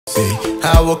See,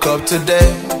 I woke up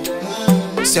today,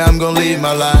 say I'm gonna live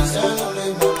my life.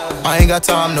 I ain't got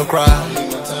time to cry.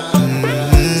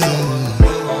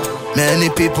 Many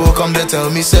people come to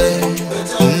tell me, say,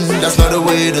 that's not the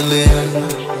way to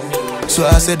live. So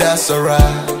I said that's alright.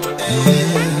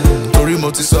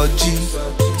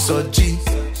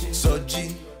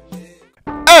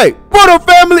 Hey, what up,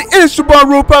 family? It's your boy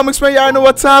RealPelmx, man. Y'all know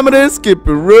what time it is. Keep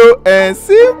it real and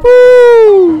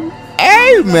simple.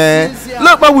 Hey, man.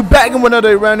 Look, man, we back in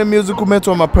another random musical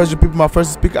mentor. My pressure people, my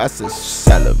first speaker. I said,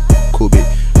 Salam, Kobe.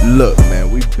 Look, man,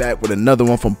 we back with another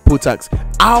one from PutaK's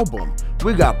album.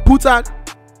 We got PutaK,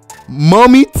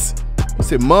 Mommyt, we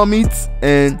say Mommyt,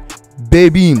 and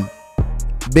Babym.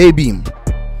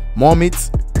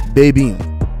 Mommyt, Babym.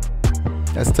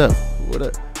 That's tough. What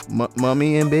up?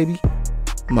 Mommy and baby?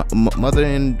 Mother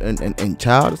and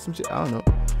child or some shit? I don't know.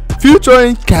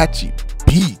 Featuring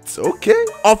CatchyBeatz, okay?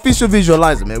 Official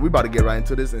visualizer, man. We about to get right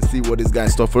into this and see what this guy in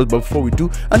store for us. But before we do,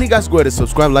 I need you guys to go ahead and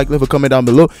subscribe, like, leave a comment down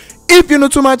below. If you're new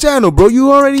to my channel, bro, you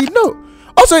already know.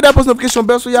 Also, hit that post notification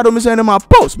bell so y'all don't miss any of my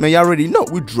posts, man. Y'all already know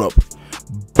we drop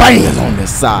bangers on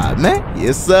this side, man.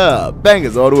 Yes, sir.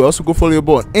 Bangers all the way. Also, go follow your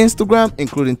boy on Instagram,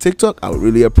 including TikTok. I would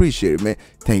really appreciate it, man.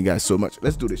 Thank you guys so much.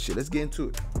 Let's do this shit. Let's get into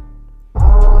it.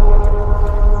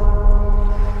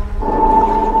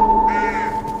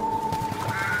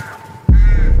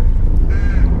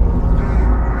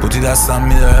 بودی دستم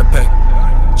میده پک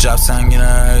جب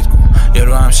سنگینه هید کن یه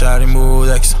رو هم شهریم بود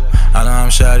اکسا الان هم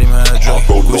شهریم دریک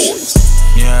گوش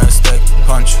نیه استک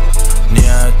پانچ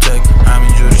نیه تک همین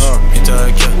جوریش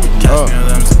PutaK کش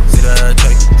میادم زیر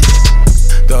چک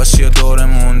داشتی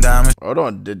دورمون دمه. Hold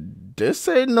on, this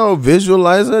ain't no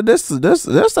visualizer.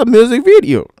 That's a music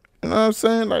video. You know what I'm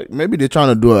saying? Like, maybe they're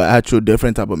trying to do an actual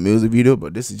different type of music video,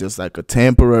 but this is just like a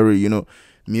temporary, you know,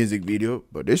 music video.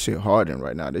 But this shit harding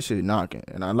right now. This shit knocking,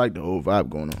 and I like the whole vibe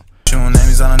going on. چون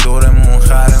نمیزنن دورمون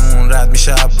خرمون رد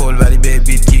میشه پل ولی به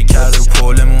بیت گیر کرد رو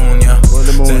پولمون یا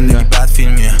زندگی بد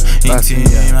فیلمیه این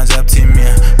تیم عجب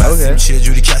تیمیه بس میشه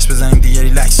جوری کش بزنیم دیگه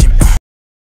ریلکس شیم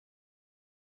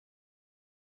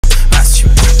بس چیم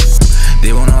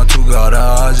دیوونا تو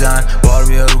گاراژن بار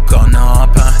بیا رو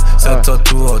کاناپن سه تا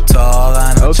تو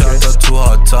اتاقن چهار تا تو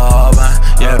اتاقن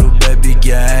یه رو ببی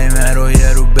گیمر و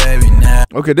یه رو ببینه.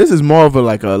 Okay, this is more of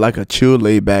a chill,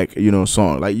 laid back, you know,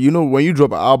 song. Like, you know, when you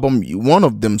drop an album, one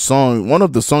of the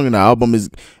song in the album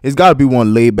it's gotta be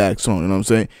one laid back song. You know what I'm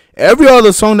saying? Every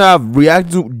other song that I've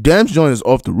reacted to, Damn's joint is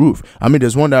off the roof. I mean,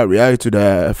 there's one that I reacted to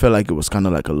that I felt like it was kind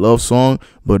of like a love song,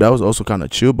 but that was also kind of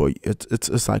chill. But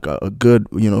it's like a good,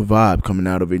 you know, vibe coming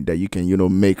out of it that you can, you know,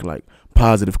 make like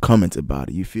positive comments about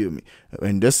it. You feel me?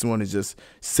 And this one is just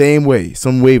same way,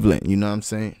 some wavelength. You know what I'm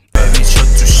saying?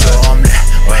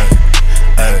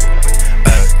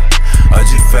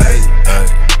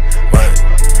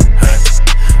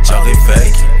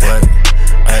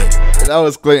 That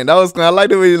was clean. That was clean. I like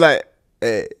the way you like,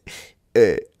 hey,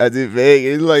 I just fake.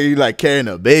 It's like you like carrying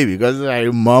a baby because it's like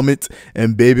Mommyt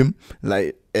and Babym.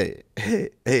 Like,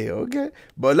 hey, okay.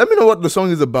 But let me know what the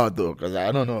song is about though, because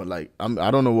I don't know. Like,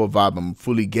 I don't know what vibe I'm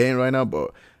fully getting right now,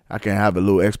 but I can have a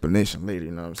little explanation later.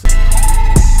 You know what I'm saying?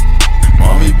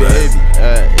 Mommy baby.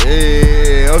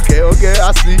 Hey, okay,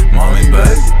 I see. Mommy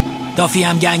baby. دافی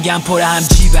هم گنگم پره هم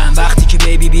جیبم وقتی که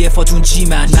بیبی بیه فاتون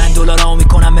جیمن من دلارامو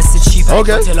میکنم مثل چیپم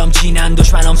قاتلام جینن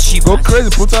دشمنام چیپن Go crazy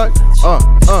PutaK.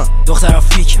 دخترا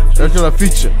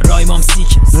فیکم رایمام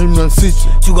سیکم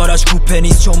تو گاراژ کوپه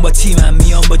نیست چون با تیمم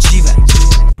میام با جیبم.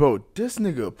 Bro, this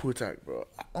nigga PutaK, bro.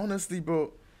 Honestly,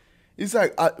 bro, it's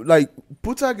like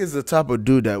PutaK is the type of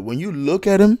dude that when you look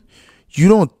at him, you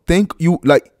don't think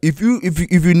if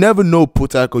you never know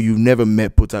PutaK or you've never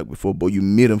met PutaK before, but you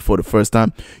meet him for the first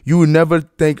time, you would never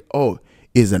think, oh,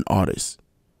 he's an artist.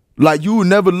 Like, you would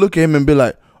never look at him and be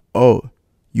like, oh,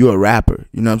 you're a rapper.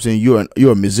 You know what I'm saying?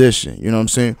 You're a musician. You know what I'm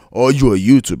saying? Or you're a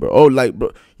YouTuber. Oh, like,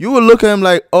 bro, you would look at him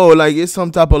like, oh, like it's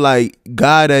some type of like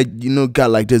guy that, you know,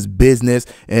 got like this business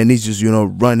and he's just, you know,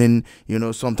 running, you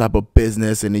know, some type of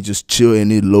business and he just chill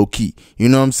and he low key. You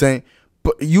know what I'm saying?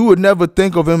 But you would never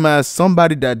think of him as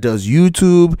somebody that does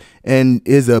YouTube and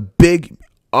is a big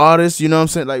artist. You know what I'm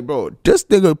saying? Like, bro, this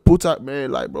nigga PutaK,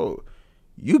 man, like, bro,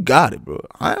 you got it, bro.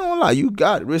 I ain't gonna lie, you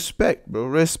got it. Respect, bro,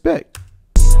 respect.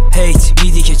 Hate,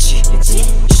 میدی که چی؟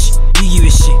 دیگی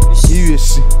بشی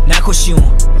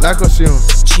نکشیمون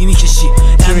چی میکشی؟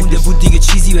 نمونده بود دیگه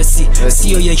چیزی بسی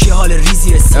 31 حال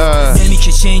ریزی رسی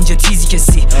نمیکشه اینجا تیزی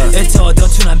کسی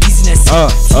اتحاداتونم بیزنسی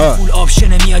فول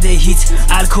آپشن میاده هیت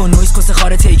الکل نویز کس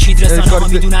خاره تیکید رسانه ها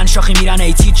میدونن شاخی میرن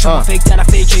ایتید شما فیک طرف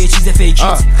فیکه یه چیز فیکید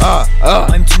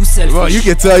I'm too selfish. Well, you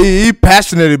can tell he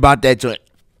passionate about that joint.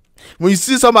 when you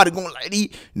see somebody going like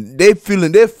they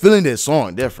feeling their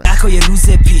song different.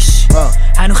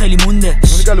 هنو خیلی مونده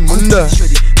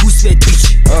شدی بوس بد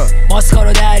بیچ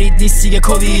ماسکارو درید نیست دیگه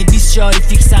کووید 24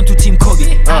 فیکسم تو تیم کوبی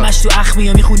همش تو اخمی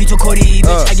و میخونی تو کری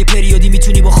بچ اگه پریودی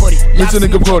میتونی بخوری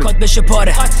کات بشه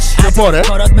پاره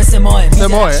کارات مثل ماه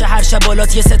میزه هر شب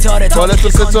بالات یه ستاره تا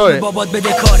ستاره بابات بده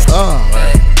کاره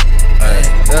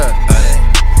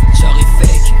چاقی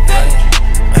فیک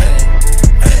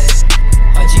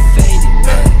حاجی فیدی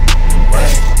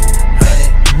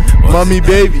Mommy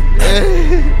baby.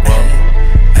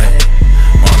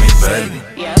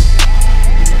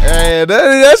 Hey,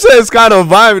 that shit is kind of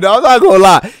vibey. I'm not gonna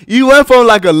lie. You went from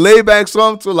like a laid back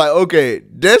song to like, okay,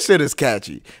 that shit is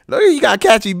catchy. Look, you got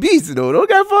catchy beats though. Don't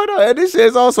get fucked up. And this shit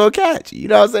is also catchy. You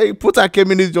know what I'm saying? PutaK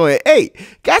came in this joint. Hey,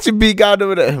 catchy beat got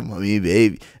over there. Mommy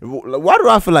baby. Why do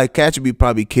I feel like catchy beat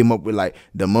probably came up with like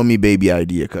the mommy baby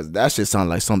idea? Cause that shit sound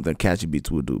like something catchy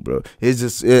beats would do, bro. It's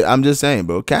just, I'm just saying,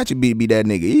 bro. Catchy beat be that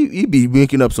nigga. He be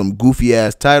making up some goofy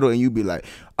ass title, and you be like,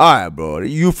 all right, bro,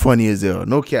 you funny as hell.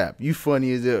 No cap, you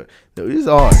funny as hell. Dude, it's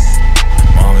hard.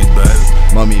 Mommy baby.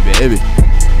 Mommy baby.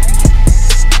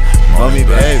 Mommy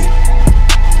baby.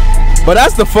 But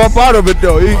that's the fun part of it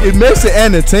though. It makes it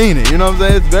entertaining. You know what I'm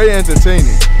saying? It's very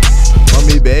entertaining.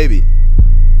 Mommy baby.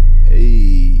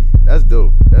 Hey, that's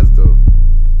dope. That's dope.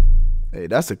 Hey,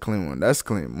 that's a clean one. That's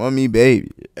clean. Mommy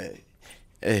baby.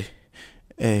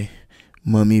 Hey,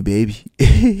 mommy baby.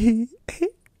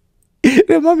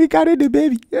 The mommy carried the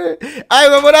baby. Yeah.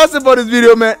 Alright, man, but that's it for this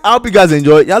video, man. I hope you guys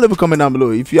enjoyed. Y'all leave a comment down below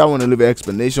if y'all want to leave an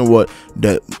explanation what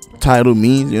the title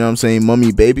means. You know what I'm saying?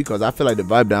 Mommy baby. Because I feel like the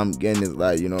vibe that I'm getting is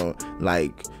like, you know,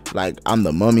 like I'm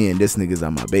the mommy and this niggas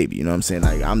are my baby. You know what I'm saying?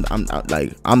 Like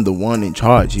I'm the one in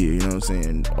charge here. You know what I'm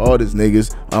saying? All these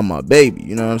niggas are my baby.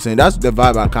 You know what I'm saying? That's the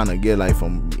vibe I kind of get like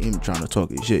from him trying to talk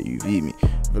his shit. You feel me? I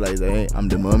feel like, hey, I'm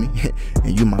the mommy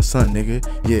and you my son, nigga.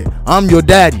 Yeah, I'm your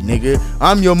daddy, nigga.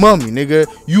 I'm your mommy, nigga.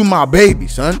 You my baby,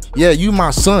 son. Yeah, you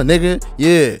my son, nigga.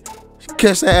 Yeah.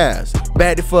 Kiss the ass.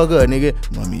 Bad the fuck up, nigga.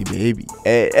 Mommy baby.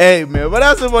 Hey, man. But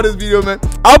that's it for this video, man.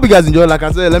 I hope you guys enjoyed. Like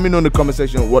I said, let me know in the comment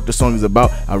section what the song is about.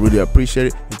 I really appreciate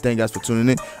it. And thank you guys for tuning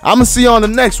in. I'm gonna see you on the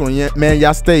next one, yeah, man.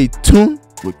 Y'all stay tuned.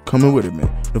 We're coming with it, man.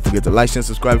 Don't forget to like, share, and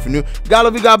subscribe if you're new. God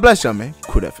love you. God bless y'all, man.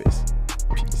 Cool that face.